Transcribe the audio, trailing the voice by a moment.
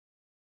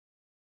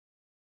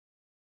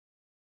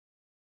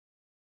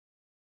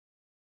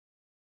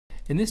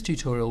In this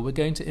tutorial we're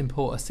going to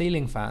import a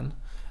ceiling fan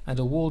and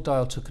a wall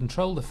dial to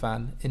control the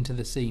fan into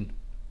the scene.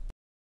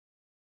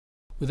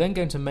 We're then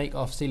going to make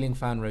our ceiling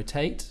fan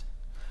rotate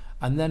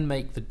and then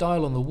make the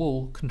dial on the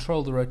wall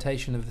control the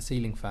rotation of the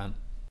ceiling fan.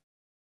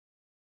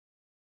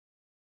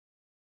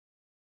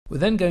 We're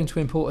then going to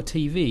import a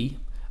TV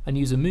and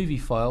use a movie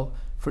file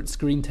for its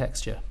screen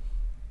texture.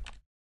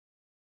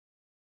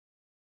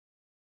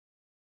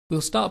 We'll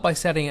start by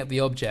setting up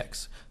the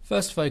objects,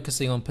 first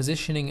focusing on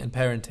positioning and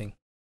parenting.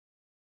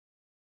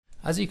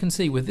 As you can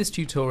see with this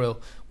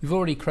tutorial, we've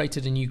already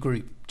created a new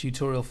group,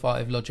 Tutorial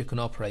 5 Logic and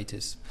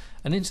Operators,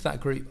 and into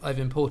that group I've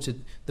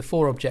imported the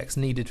 4 objects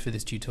needed for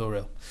this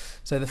tutorial.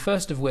 So the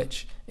first of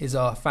which is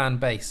our fan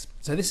base.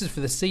 So this is for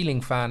the ceiling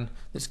fan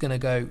that's going to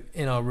go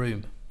in our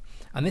room.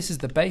 And this is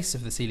the base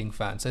of the ceiling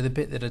fan, so the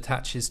bit that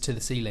attaches to the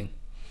ceiling.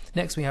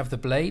 Next we have the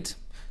blade, so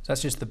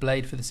that's just the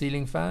blade for the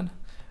ceiling fan.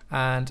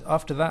 And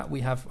after that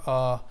we have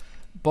our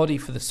body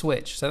for the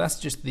switch, so that's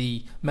just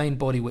the main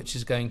body which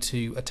is going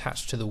to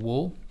attach to the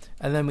wall.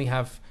 And then we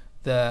have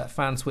the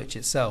fan switch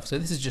itself, so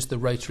this is just the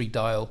rotary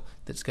dial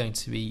that's going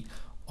to be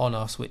on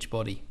our switch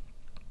body.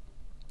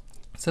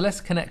 So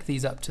let's connect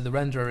these up to the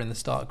renderer in the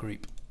start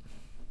group.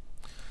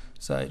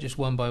 So just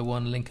one by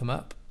one link them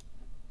up.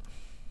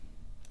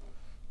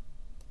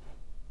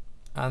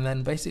 And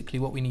then basically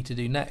what we need to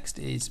do next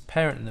is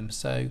parent them,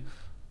 so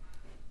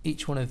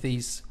each one of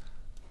these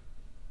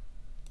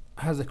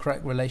has a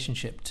correct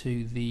relationship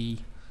to the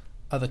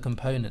other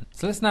component.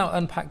 So let's now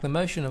unpack the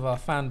motion of our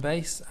fan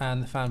base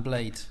and the fan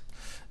blade.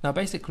 Now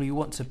basically we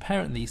want to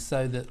parent these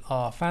so that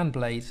our fan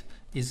blade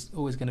is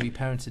always going to be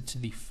parented to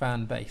the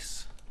fan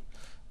base.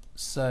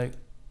 So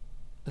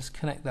let's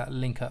connect that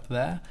link up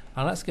there,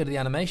 and let's go to the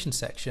animation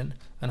section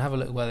and have a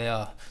look where they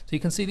are. So you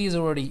can see these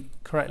are already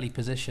correctly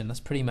positioned. That's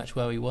pretty much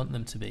where we want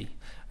them to be.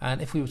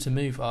 And if we were to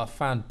move our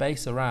fan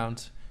base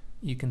around,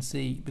 you can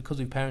see because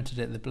we parented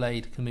it, the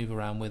blade can move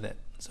around with it.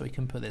 So we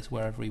can put this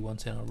wherever we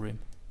want in our room.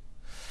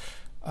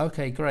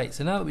 Okay, great.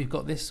 So now that we've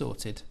got this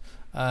sorted,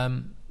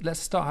 let's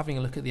start having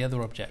a look at the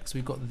other objects.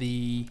 We've got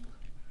the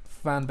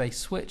fan base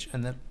switch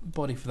and the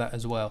body for that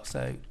as well.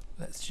 So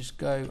let's just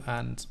go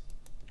and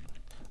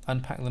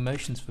unpack the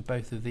motions for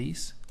both of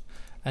these.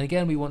 And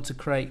again, we want to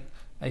create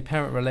a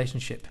parent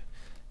relationship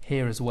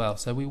here as well.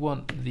 So we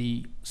want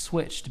the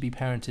switch to be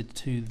parented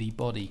to the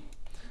body.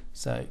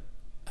 So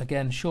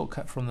again,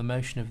 shortcut from the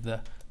motion of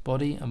the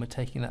body, and we're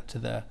taking that to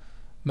the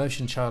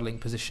motion child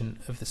link position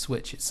of the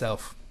switch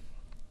itself.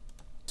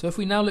 So if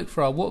we now look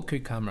for our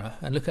walkthrough camera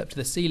and look up to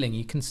the ceiling,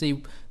 you can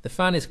see the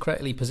fan is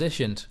correctly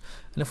positioned.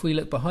 And if we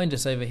look behind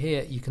us over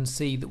here, you can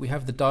see that we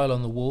have the dial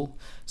on the wall.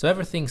 So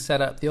everything's set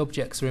up, the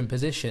objects are in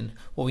position.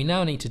 What we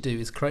now need to do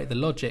is create the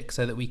logic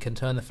so that we can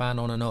turn the fan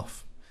on and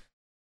off.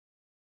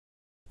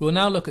 We'll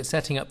now look at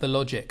setting up the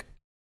logic.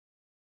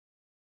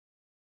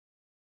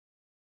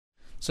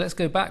 So let's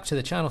go back to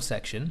the channel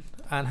section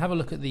and have a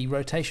look at the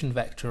rotation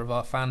vector of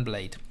our fan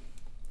blade.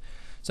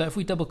 So if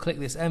we double click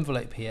this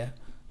envelope here,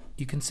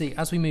 you can see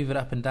as we move it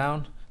up and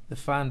down, the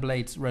fan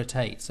blades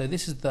rotate. So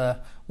this is the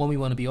one we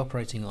want to be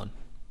operating on.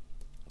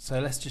 So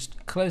let's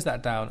just close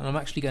that down, and I'm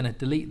actually going to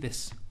delete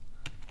this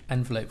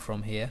envelope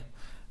from here.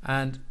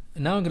 And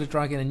now I'm going to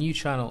drag in a new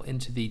channel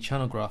into the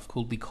channel graph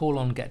called the call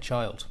on get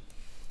child.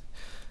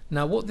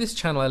 Now what this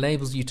channel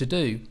enables you to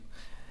do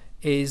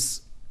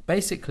is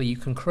basically you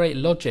can create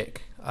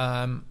logic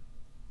at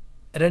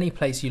any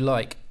place you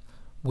like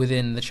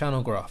within the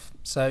channel graph.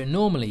 So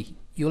normally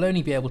you'll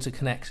only be able to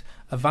connect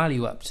a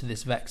value up to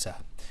this vector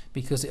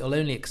because it will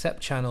only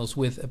accept channels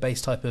with a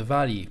base type of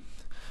value.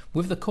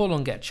 With the call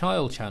on get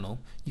child channel,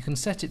 you can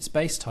set its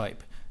base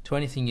type to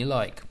anything you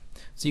like.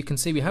 So you can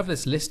see we have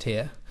this list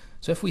here.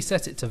 So if we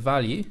set it to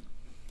value,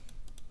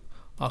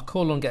 our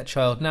call on get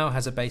child now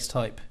has a base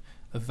type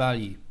of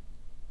value,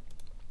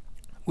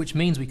 which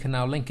means we can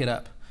now link it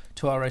up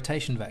to our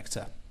rotation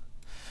vector.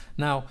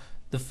 Now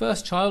the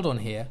first child on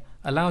here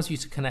allows you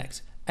to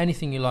connect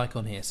anything you like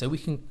on here, so we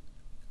can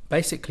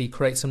basically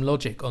create some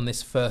logic on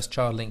this first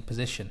child link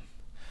position.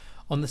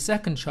 On the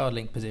second child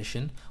link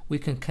position, we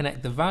can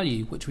connect the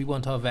value which we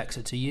want our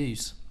vector to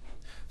use.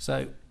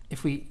 So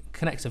if we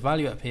connect a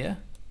value up here,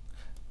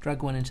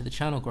 drag one into the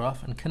channel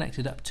graph and connect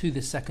it up to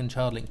this second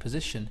child link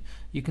position,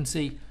 you can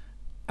see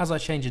as I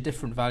change a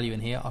different value in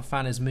here, our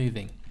fan is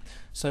moving.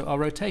 So our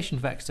rotation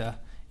vector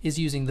is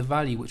using the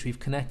value which we've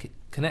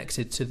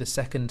connected to the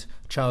second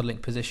child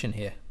link position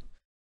here.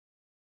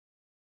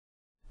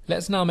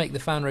 Let's now make the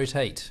fan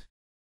rotate.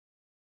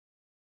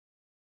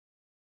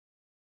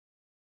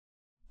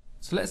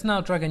 So let's now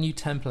drag a new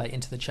template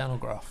into the channel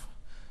graph.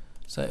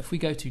 So if we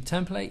go to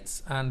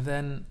templates and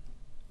then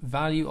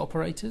value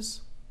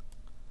operators,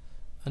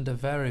 under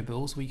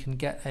variables we can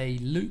get a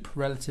loop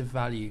relative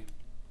value.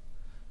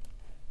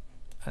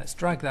 And let's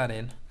drag that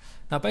in.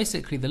 Now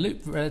basically the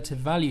loop relative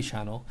value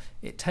channel,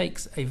 it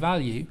takes a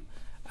value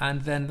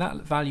and then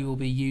that value will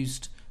be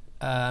used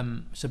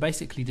so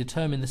basically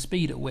determine the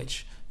speed at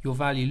which your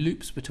value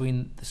loops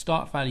between the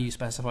start value you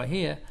specify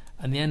here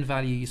and the end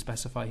value you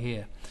specify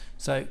here.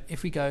 So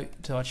if we go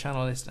to our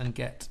channel list and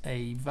get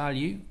a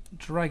value,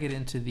 drag it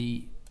into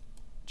the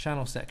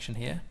channel section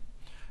here,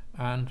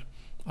 and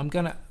I'm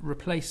going to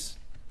replace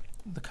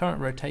the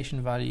current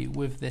rotation value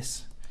with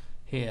this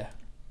here.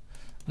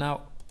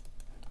 Now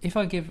if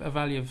I give a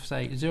value of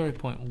say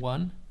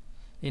 0.1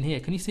 in here,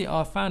 can you see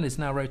our fan is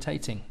now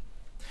rotating?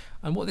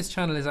 And what this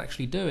channel is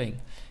actually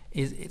doing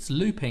is it's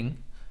looping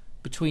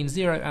between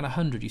 0 and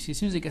 100. You see, as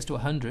soon as it gets to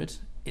 100,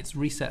 it's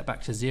reset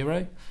back to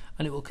 0,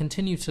 and it will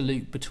continue to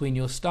loop between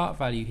your start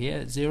value here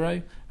at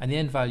 0 and the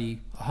end value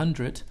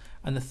 100,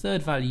 and the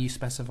third value you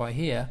specify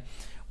here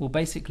will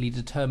basically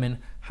determine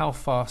how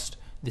fast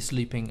this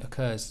looping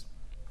occurs.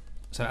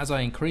 So as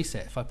I increase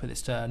it, if I put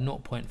this to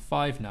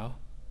 0.5 now,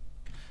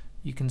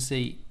 you can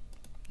see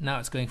now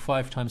it's going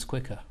 5 times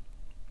quicker.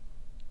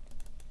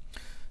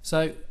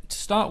 So to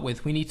start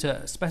with, we need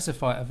to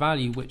specify a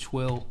value which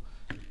will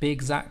be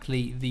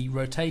exactly the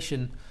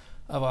rotation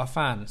of our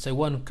fan, so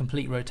one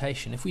complete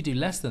rotation. If we do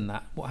less than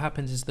that, what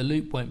happens is the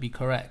loop won't be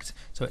correct,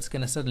 so it's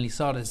going to suddenly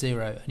start at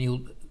 0, and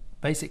you'll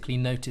basically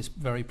notice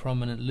very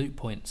prominent loop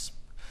points.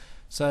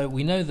 So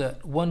we know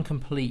that one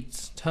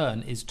complete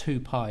turn is 2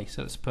 pi,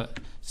 so let's put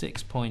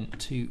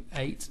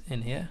 6.28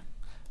 in here.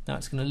 Now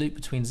it's going to loop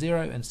between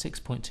 0 and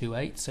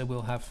 6.28, so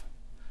we'll have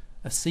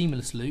a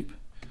seamless loop.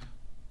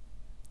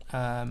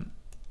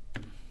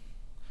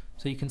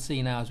 So you can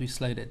see now as we've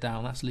slowed it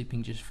down, that's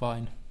looping just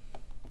fine.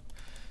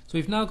 So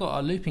we've now got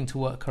our looping to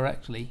work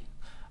correctly.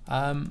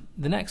 The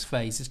next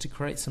phase is to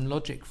create some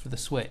logic for the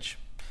switch,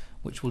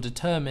 which will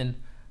determine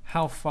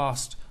how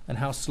fast and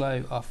how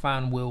slow our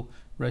fan will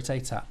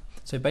rotate at.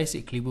 So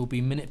basically we'll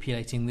be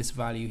manipulating this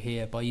value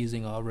here by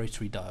using our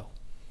rotary dial.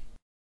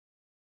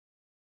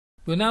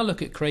 We'll now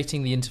look at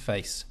creating the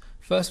interface,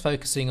 first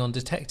focusing on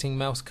detecting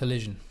mouse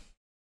collision.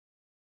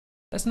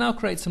 Let's now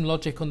create some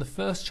logic on the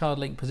first child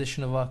link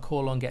position of our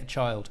call on get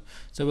child.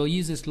 So we'll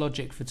use this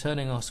logic for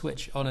turning our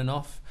switch on and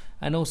off,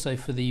 and also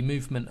for the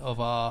movement of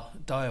our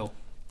dial.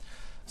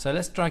 So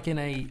let's drag in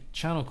a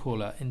channel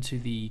caller into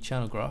the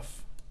channel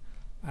graph,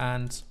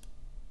 and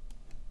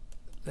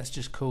let's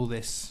just call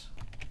this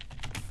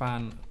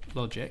fan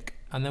logic,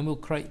 and then we'll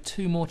create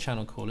 2 more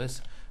channel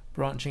callers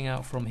branching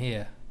out from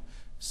here.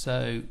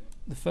 So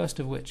the first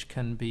of which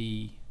can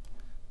be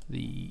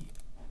the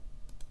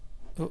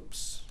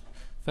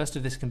first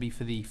of this can be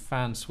for the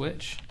fan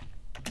switch,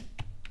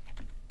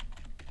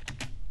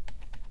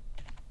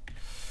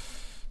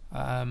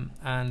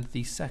 and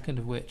the second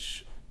of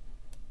which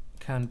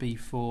can be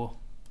for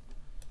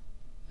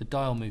the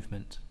dial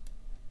movement.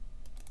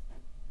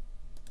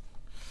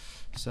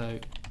 So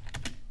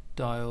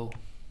dial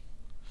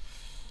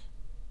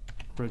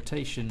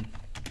rotation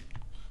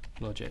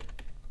logic.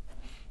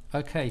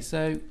 Okay,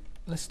 so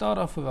let's start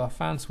off with our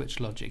fan switch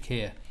logic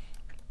here.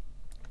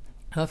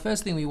 Now the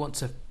first thing we want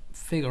to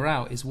figure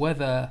out is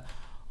whether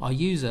our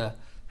user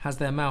has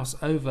their mouse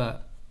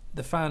over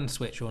the fan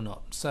switch or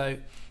not. So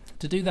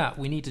to do that,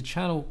 we need a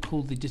channel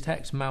called the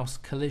detect mouse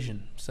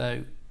collision.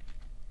 So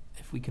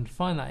if we can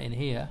find that in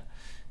here,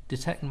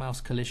 detect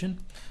mouse collision.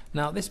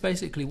 Now this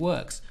basically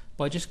works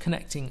by just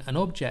connecting an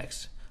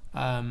object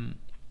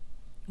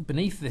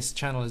beneath this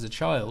channel as a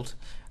child,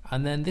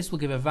 and then this will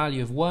give a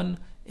value of 1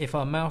 if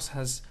our mouse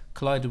has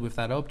collided with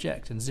that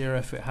object and 0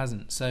 if it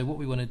hasn't. So what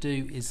we want to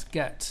do is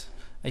get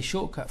a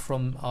shortcut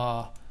from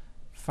our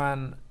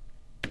fan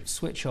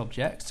switch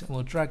object, and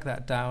we'll drag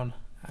that down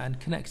and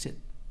connect it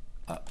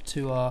up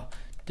to our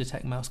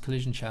detect mouse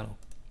collision channel.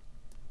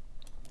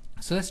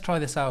 So let's try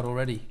this out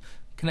already.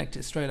 Connect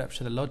it straight up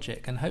to the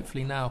logic, and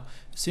hopefully now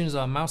as soon as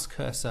our mouse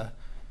cursor,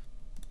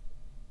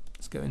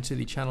 let's go into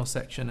the channel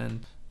section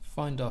and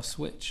find our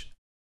switch,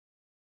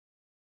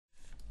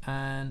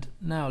 and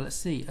now let's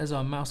see, as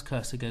our mouse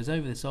cursor goes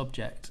over this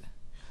object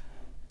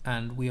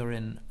and we are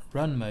in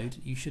run mode,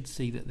 you should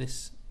see that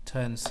this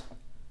turns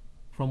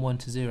from 1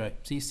 to 0.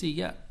 So you see,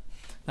 yeah,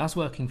 that's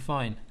working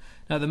fine.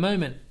 Now at the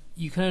moment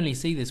you can only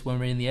see this when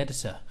we're in the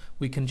editor.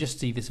 We can just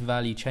see this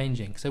value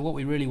changing. So what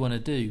we really want to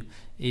do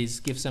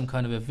is give some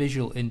kind of a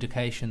visual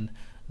indication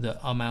that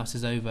our mouse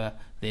is over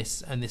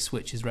this and this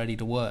switch is ready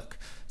to work.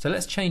 So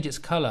let's change its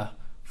color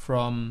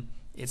from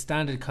its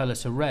standard color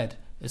to red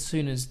as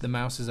soon as the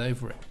mouse is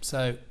over it.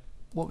 So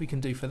what we can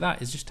do for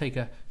that is just take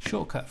a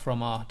shortcut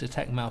from our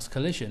detect mouse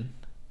collision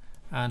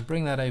and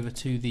bring that over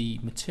to the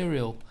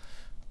material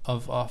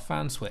of our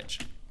fan switch.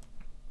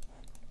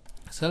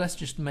 So let's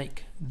just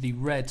make the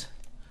red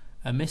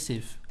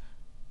emissive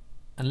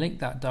and link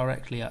that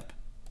directly up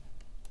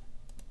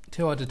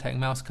to our detect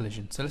mouse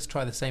collision. So let's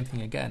try the same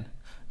thing again.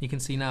 You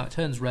can see now it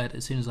turns red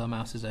as soon as our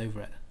mouse is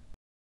over it.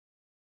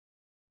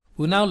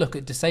 We'll now look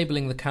at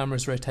disabling the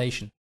camera's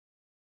rotation.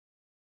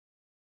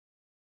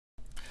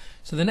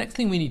 So the next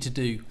thing we need to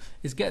do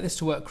is get this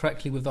to work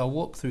correctly with our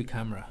walkthrough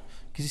camera.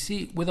 Because you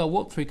see, with our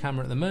walkthrough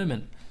camera at the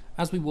moment,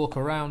 as we walk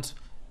around,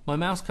 my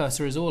mouse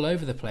cursor is all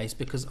over the place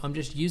because I'm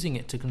just using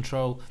it to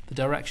control the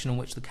direction in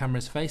which the camera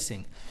is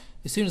facing.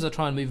 As soon as I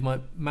try and move my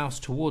mouse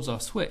towards our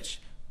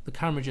switch, the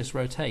camera just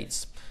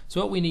rotates.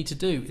 So what we need to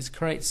do is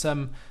create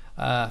some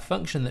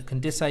function that can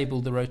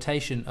disable the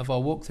rotation of our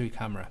walkthrough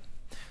camera.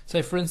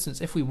 So for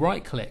instance, if we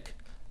right click,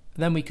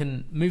 then we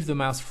can move the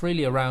mouse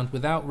freely around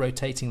without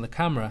rotating the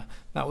camera.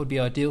 That would be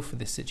ideal for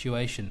this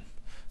situation.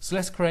 So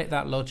let's create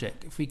that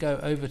logic. If we go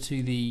over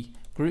to the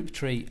group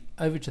tree,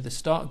 over to the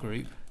start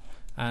group,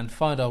 and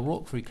find our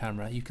walkthrough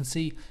camera, you can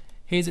see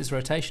here's its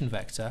rotation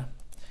vector.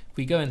 If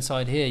we go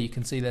inside here, you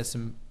can see there's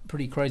some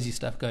pretty crazy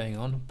stuff going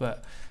on,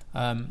 but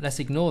let's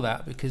ignore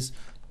that, because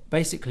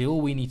basically all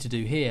we need to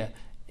do here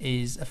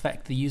is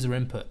affect the user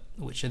input,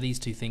 which are these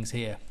two things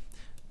here.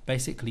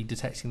 Basically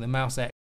detecting the mouse